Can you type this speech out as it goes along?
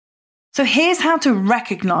So here's how to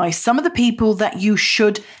recognize some of the people that you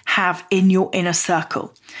should have in your inner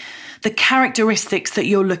circle. The characteristics that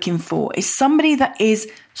you're looking for is somebody that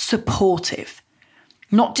is supportive,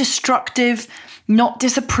 not destructive, not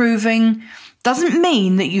disapproving. Doesn't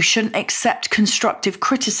mean that you shouldn't accept constructive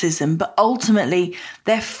criticism, but ultimately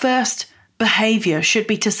their first behavior should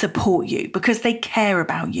be to support you because they care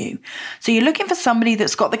about you. So you're looking for somebody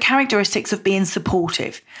that's got the characteristics of being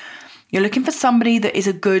supportive. You're looking for somebody that is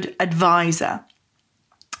a good advisor,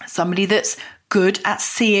 somebody that's good at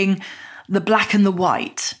seeing the black and the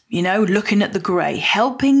white, looking at the grey,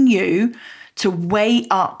 helping you to weigh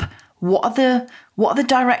up what are the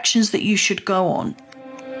directions that you should go on.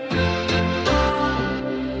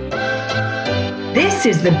 This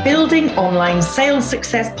is the Building Online Sales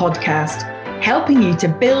Success Podcast, helping you to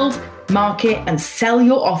build, market, and sell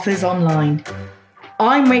your offers online.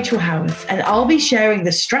 I'm Rachel Howarth, and I'll be sharing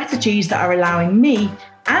the strategies that are allowing me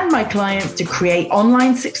and my clients to create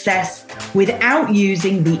online success without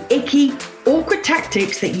using the icky, awkward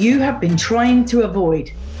tactics that you have been trying to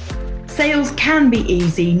avoid. Sales can be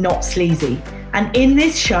easy, not sleazy. And in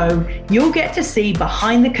this show, you'll get to see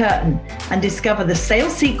behind the curtain and discover the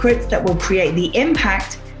sales secrets that will create the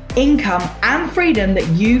impact, income, and freedom that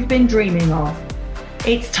you've been dreaming of.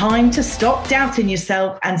 It's time to stop doubting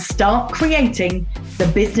yourself and start creating the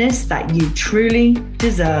business that you truly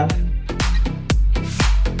deserve.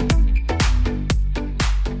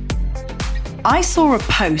 I saw a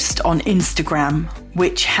post on Instagram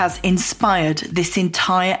which has inspired this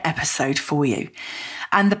entire episode for you.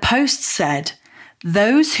 And the post said,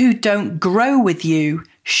 "Those who don't grow with you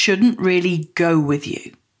shouldn't really go with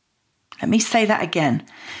you." Let me say that again.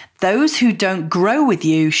 Those who don't grow with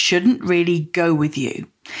you shouldn't really go with you.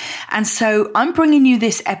 And so I'm bringing you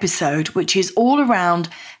this episode, which is all around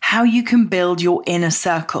how you can build your inner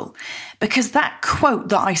circle. Because that quote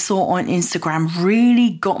that I saw on Instagram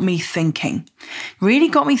really got me thinking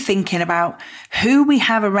about who we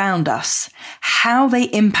have around us, how they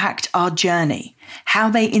impact our journey, how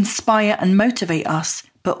they inspire and motivate us,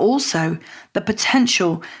 but also the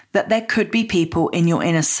potential that there could be people in your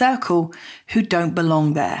inner circle who don't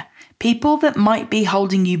belong there. People that might be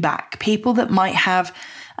holding you back, people that might have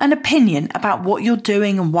an opinion about what you're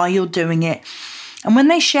doing and why you're doing it. And when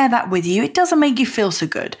they share that with you, it doesn't make you feel so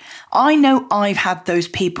good. I know I've had those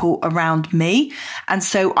people around me. And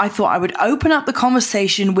so I thought I would open up the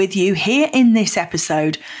conversation with you here in this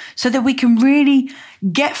episode so that we can really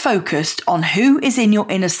get focused on who is in your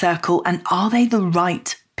inner circle and are they the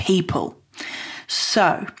right people.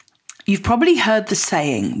 So you've probably heard the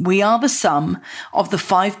saying, we are the sum of the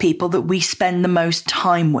 5 people that we spend the most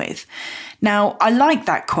time with. Now, I like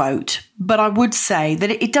that quote, but I would say that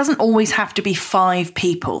it doesn't always have to be 5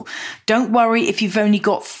 people. Don't worry if you've only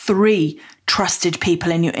got 3 trusted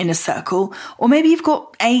people in your inner circle, or maybe you've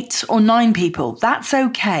got 8 or 9 people. That's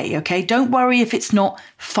okay? Don't worry if it's not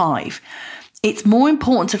 5. It's more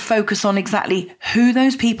important to focus on exactly who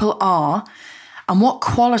those people are and what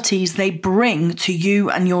qualities they bring to you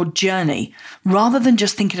and your journey, rather than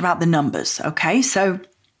just thinking about the numbers, okay? So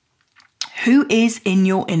who is in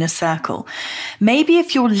your inner circle? Maybe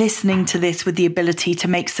if you're listening to this with the ability to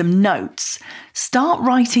make some notes, start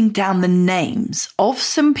writing down the names of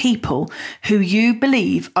some people who you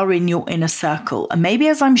believe are in your inner circle. And maybe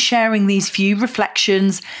as I'm sharing these few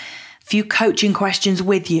reflections, few coaching questions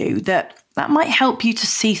with you, that might help you to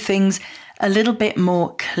see things a little bit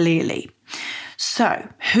more clearly. So,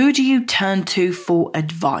 who do you turn to for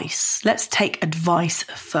advice? Let's take advice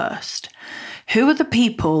first. Who are the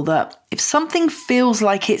people that if something feels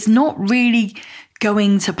like it's not really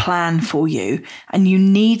going to plan for you and you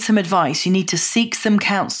need some advice, you need to seek some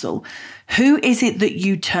counsel, who is it that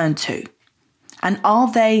you turn to? And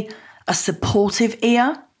are they a supportive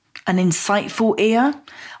ear, an insightful ear?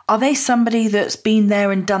 Are they somebody that's been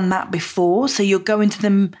there and done that before? So you're going to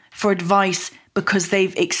them for advice because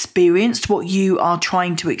they've experienced what you are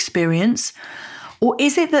trying to experience? Or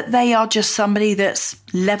is it that they are just somebody that's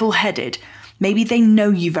level-headed? Maybe they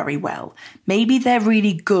know you very well. Maybe they're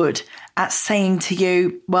really good at saying to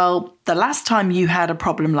you, well, the last time you had a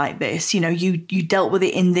problem like this, you dealt with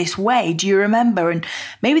it in this way. Do you remember? And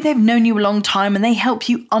maybe they've known you a long time and they help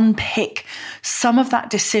you unpick some of that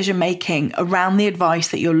decision making around the advice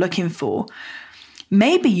that you're looking for.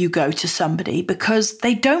 Maybe you go to somebody because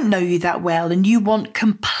they don't know you that well and you want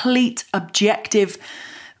complete objective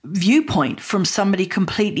viewpoint from somebody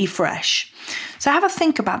completely fresh. So have a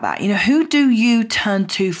think about that. Who do you turn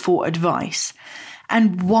to for advice?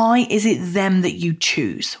 And why is it them that you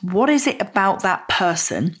choose? What is it about that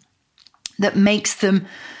person that makes them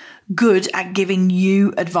good at giving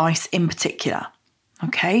you advice in particular?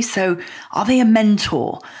 Okay, so are they a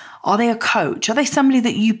mentor? Are they a coach? Are they somebody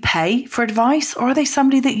that you pay for advice, or are they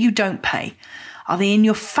somebody that you don't pay? Are they in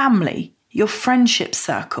your family, your friendship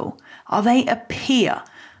circle? Are they a peer?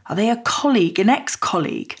 Are they a colleague, an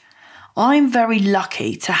ex-colleague? I'm very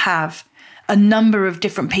lucky to have a number of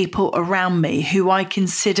different people around me who I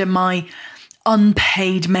consider my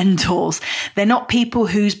unpaid mentors. They're not people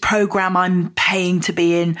whose program I'm paying to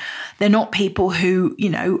be in. They're not people who,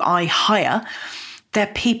 I hire. They're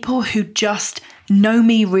people who just know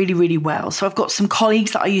me really, really well. So I've got some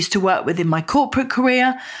colleagues that I used to work with in my corporate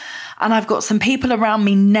career, and I've got some people around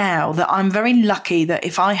me now that I'm very lucky that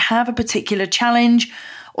if I have a particular challenge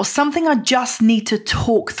or something I just need to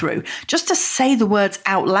talk through, just to say the words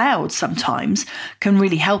out loud sometimes can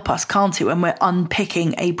really help us, can't it, when we're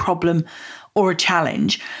unpicking a problem or a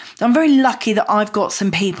challenge. I'm very lucky that I've got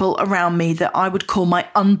some people around me that I would call my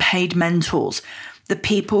unpaid mentors, the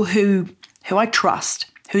people who I trust,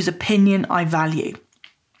 whose opinion I value.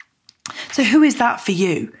 So who is that for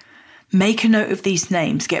you? Make a note of these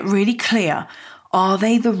names. Get really clear. Are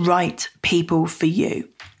they the right people for you?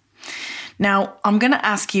 Now, I'm going to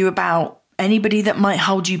ask you about anybody that might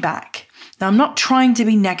hold you back. Now, I'm not trying to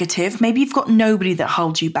be negative. Maybe you've got nobody that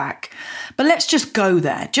holds you back. But let's just go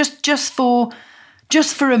there. Just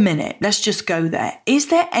for a minute, let's just go there. Is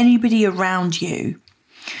there anybody around you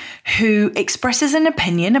who expresses an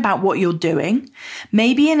opinion about what you're doing,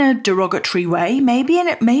 maybe in a derogatory way, maybe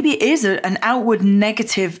it is an outward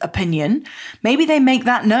negative opinion. Maybe they make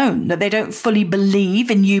that known, that they don't fully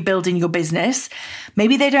believe in you building your business.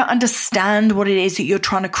 Maybe they don't understand what it is that you're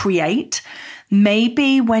trying to create.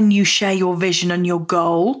 Maybe when you share your vision and your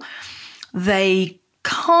goal, they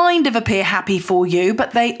kind of appear happy for you,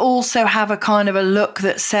 but they also have a kind of a look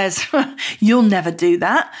that says, you'll never do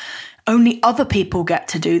that. Only other people get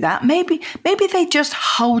to do that. Maybe they just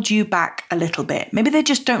hold you back a little bit. Maybe they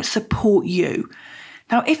just don't support you.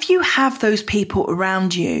 Now, if you have those people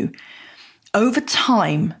around you, over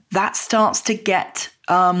time, that starts to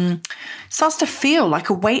feel like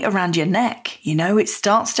a weight around your neck. It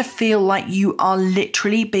starts to feel like you are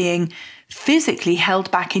literally being physically held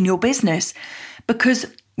back in your business, because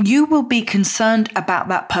you will be concerned about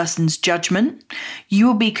that person's judgment. You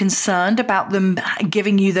will be concerned about them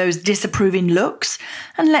giving you those disapproving looks.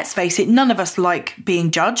 And let's face it, none of us like being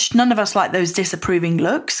judged. None of us like those disapproving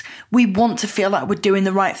looks. We want to feel like we're doing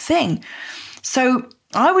the right thing. So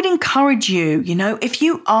I would encourage you, if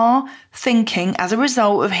you are thinking as a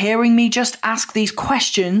result of hearing me just ask these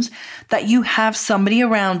questions, that you have somebody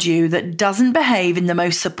around you that doesn't behave in the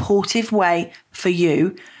most supportive way for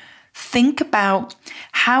you, think about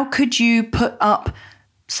how could you put up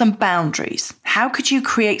some boundaries? How could you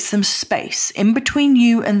create some space in between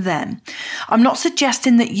you and them? I'm not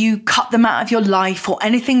suggesting that you cut them out of your life or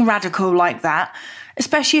anything radical like that,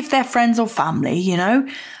 especially if they're friends or family,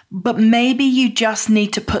 but maybe you just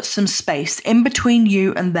need to put some space in between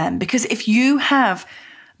you and them. Because if you have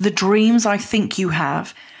the dreams I think you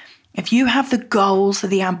have, if you have the goals or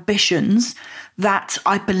the ambitions that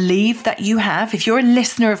I believe that you have, if you're a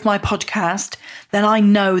listener of my podcast, then I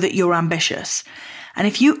know that you're ambitious. And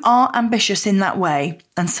if you are ambitious in that way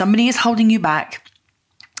and somebody is holding you back,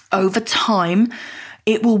 over time,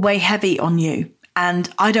 it will weigh heavy on you. And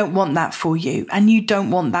I don't want that for you. And you don't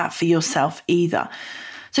want that for yourself either.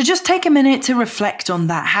 So just take a minute to reflect on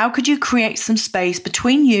that. How could you create some space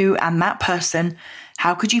between you and that person?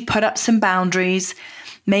 How could you put up some boundaries?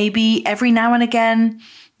 Maybe every now and again,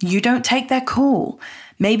 you don't take their call.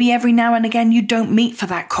 Maybe every now and again, you don't meet for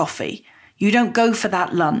that coffee. You don't go for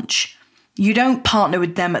that lunch. You don't partner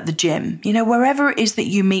with them at the gym. Wherever it is that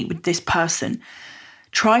you meet with this person,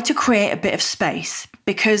 try to create a bit of space,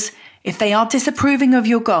 because if they are disapproving of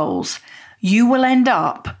your goals, you will end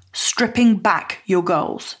up stripping back your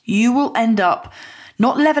goals. You will end up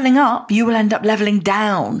not leveling up, you will end up leveling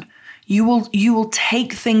down. You will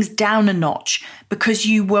take things down a notch because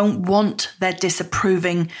you won't want their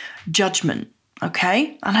disapproving judgment.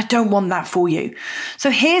 Okay? And I don't want that for you. So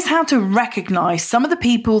here's how to recognize some of the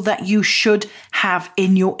people that you should have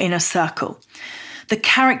in your inner circle. The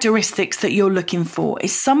characteristics that you're looking for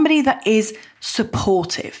is somebody that is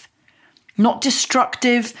supportive, not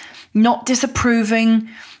destructive, not disapproving.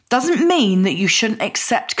 Doesn't mean that you shouldn't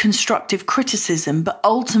accept constructive criticism, but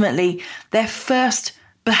ultimately their first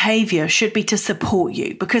behavior should be to support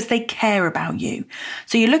you because they care about you.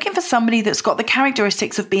 So you're looking for somebody that's got the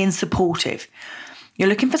characteristics of being supportive. You're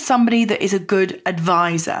looking for somebody that is a good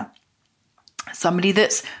advisor, somebody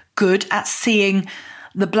that's good at seeing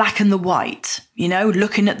the black and the white,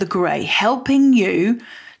 looking at the gray, helping you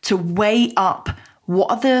to weigh up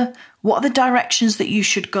what are the directions that you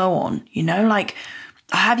should go on, like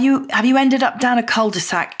Have you ended up down a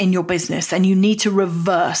cul-de-sac in your business and you need to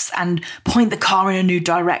reverse and point the car in a new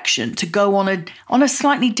direction to go on a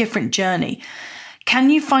slightly different journey? Can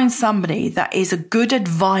you find somebody that is a good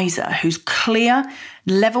advisor, who's clear,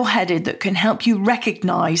 level-headed, that can help you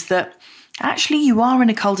recognize that actually you are in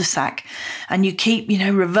a cul-de-sac and you keep,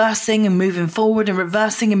 reversing and moving forward and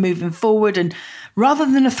reversing and moving forward. And rather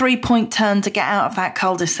than a 3-point turn to get out of that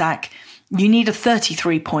cul-de-sac, you need a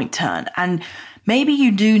 33-point turn. And maybe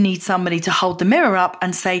you do need somebody to hold the mirror up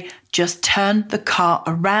and say, just turn the car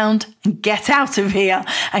around and get out of here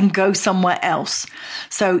and go somewhere else.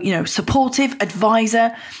 So, supportive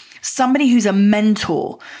advisor, somebody who's a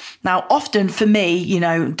mentor. Now, often for me,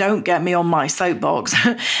 don't get me on my soapbox,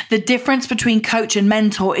 the difference between coach and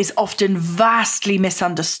mentor is often vastly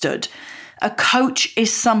misunderstood. A coach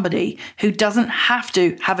is somebody who doesn't have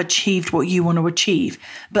to have achieved what you want to achieve,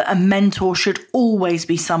 but a mentor should always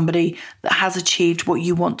be somebody that has achieved what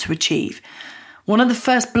you want to achieve. One of the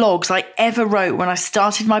first blogs I ever wrote when I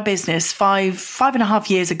started my business five and a half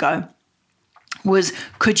years ago was,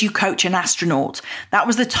 Could You Coach an Astronaut? That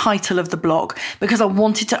was the title of the blog, because I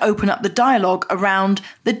wanted to open up the dialogue around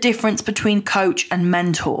the difference between coach and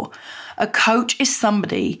mentor. A coach is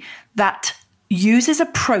somebody that uses a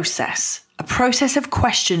process of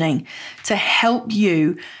questioning to help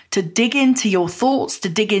you to dig into your thoughts, to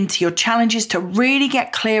dig into your challenges, to really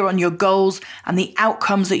get clear on your goals and the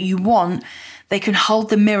outcomes that you want. They can hold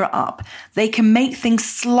the mirror up. They can make things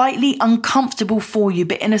slightly uncomfortable for you,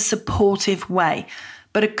 but in a supportive way.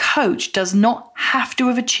 But a coach does not have to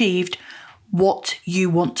have achieved what you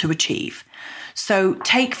want to achieve. So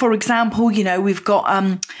take, for example, we've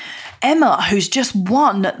got Emma, who's just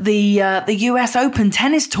won the US Open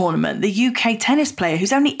tennis tournament, the UK tennis player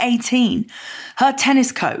who's only 18. Her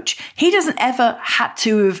tennis coach, he doesn't ever had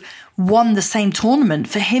to have won the same tournament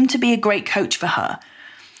for him to be a great coach for her.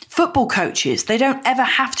 Football coaches, they don't ever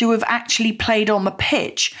have to have actually played on the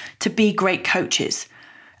pitch to be great coaches.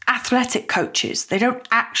 Athletic coaches, they don't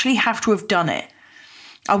actually have to have done it.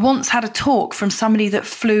 I once had a talk from somebody that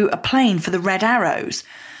flew a plane for the Red Arrows.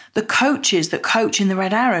 The coaches that coach in the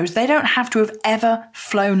Red Arrows, they don't have to have ever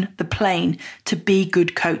flown the plane to be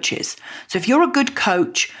good coaches. So if you're a good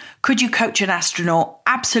coach, could you coach an astronaut?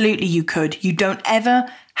 Absolutely you could. You don't ever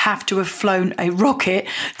have to have flown a rocket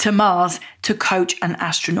to Mars to coach an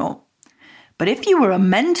astronaut. But if you were a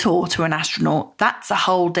mentor to an astronaut, that's a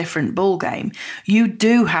whole different ballgame. You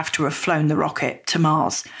do have to have flown the rocket to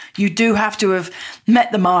Mars. You do have to have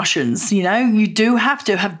met the Martians, you do have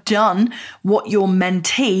to have done what your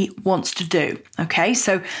mentee wants to do. Okay,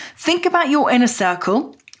 so think about your inner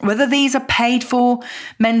circle, whether these are paid for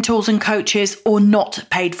mentors and coaches or not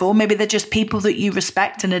paid for. Maybe they're just people that you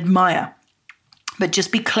respect and admire. But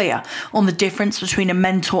just be clear on the difference between a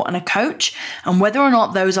mentor and a coach, and whether or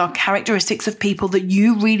not those are characteristics of people that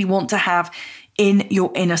you really want to have in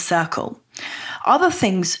your inner circle. Other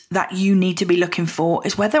things that you need to be looking for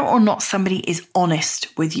is whether or not somebody is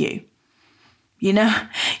honest with you. You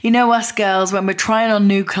know us girls, when we're trying on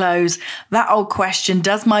new clothes, that old question,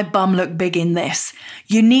 does my bum look big in this?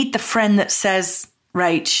 You need the friend that says,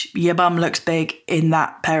 Rach, your bum looks big in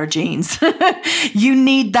that pair of jeans. You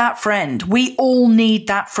need that friend. We all need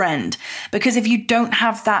that friend. Because if you don't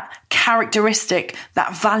have that characteristic,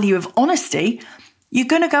 that value of honesty, you're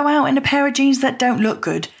going to go out in a pair of jeans that don't look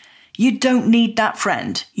good. You don't need that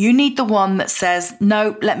friend. You need the one that says,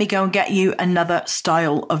 no, let me go and get you another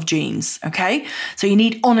style of jeans. Okay? So you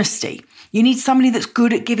need honesty. You need somebody that's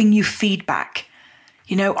good at giving you feedback.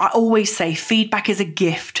 I always say feedback is a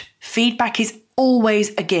gift. Feedback is always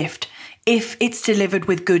a gift if it's delivered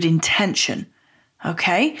with good intention.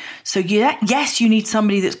 Okay? So yes, you need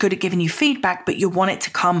somebody that's good at giving you feedback, but you want it to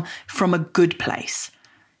come from a good place.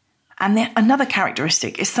 And then another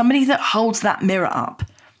characteristic is somebody that holds that mirror up.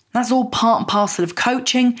 That's all part and parcel of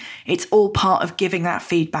coaching. It's all part of giving that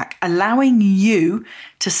feedback, allowing you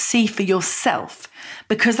to see for yourself,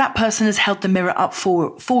 because that person has held the mirror up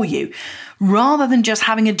for you, rather than just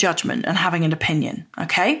having a judgment and having an opinion.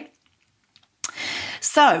 Okay?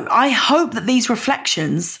 So I hope that these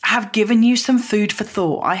reflections have given you some food for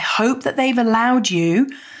thought. I hope that they've allowed you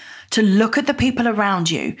to look at the people around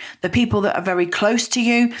you, the people that are very close to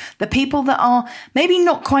you, the people that are maybe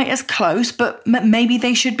not quite as close, but maybe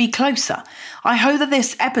they should be closer. I hope that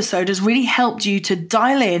this episode has really helped you to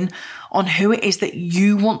dial in on who it is that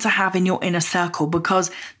you want to have in your inner circle, because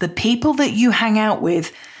the people that you hang out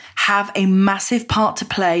with have a massive part to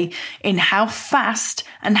play in how fast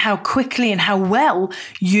and how quickly and how well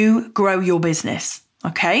you grow your business.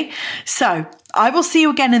 Okay, so I will see you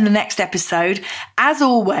again in the next episode. As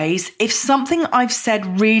always, if something I've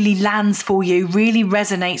said really lands for you, really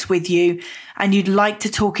resonates with you, and you'd like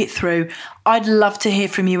to talk it through, I'd love to hear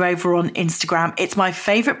from you over on Instagram. It's my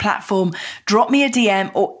favorite platform. Drop me a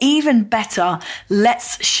DM, or even better,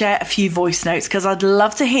 let's share a few voice notes, because I'd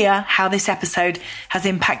love to hear how this episode has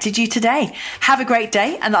impacted you today. Have a great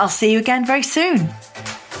day, and I'll see you again very soon.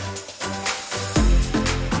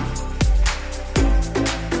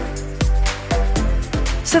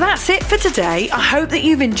 So that's it for today. I hope that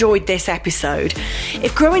you've enjoyed this episode.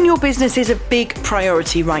 If growing your business is a big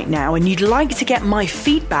priority right now and you'd like to get my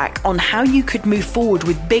feedback on how you could move forward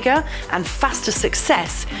with bigger and faster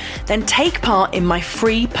success, then take part in my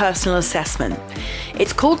free personal assessment.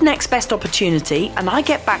 It's called Next Best Opportunity, and I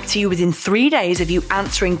get back to you within 3 days of you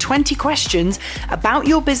answering 20 questions about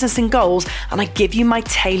your business and goals, and I give you my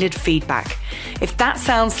tailored feedback. If that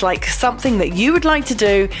sounds like something that you would like to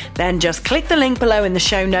do, then just click the link below in the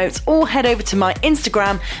show notes or head over to my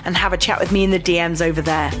Instagram and have a chat with me in the DMs over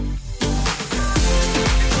there.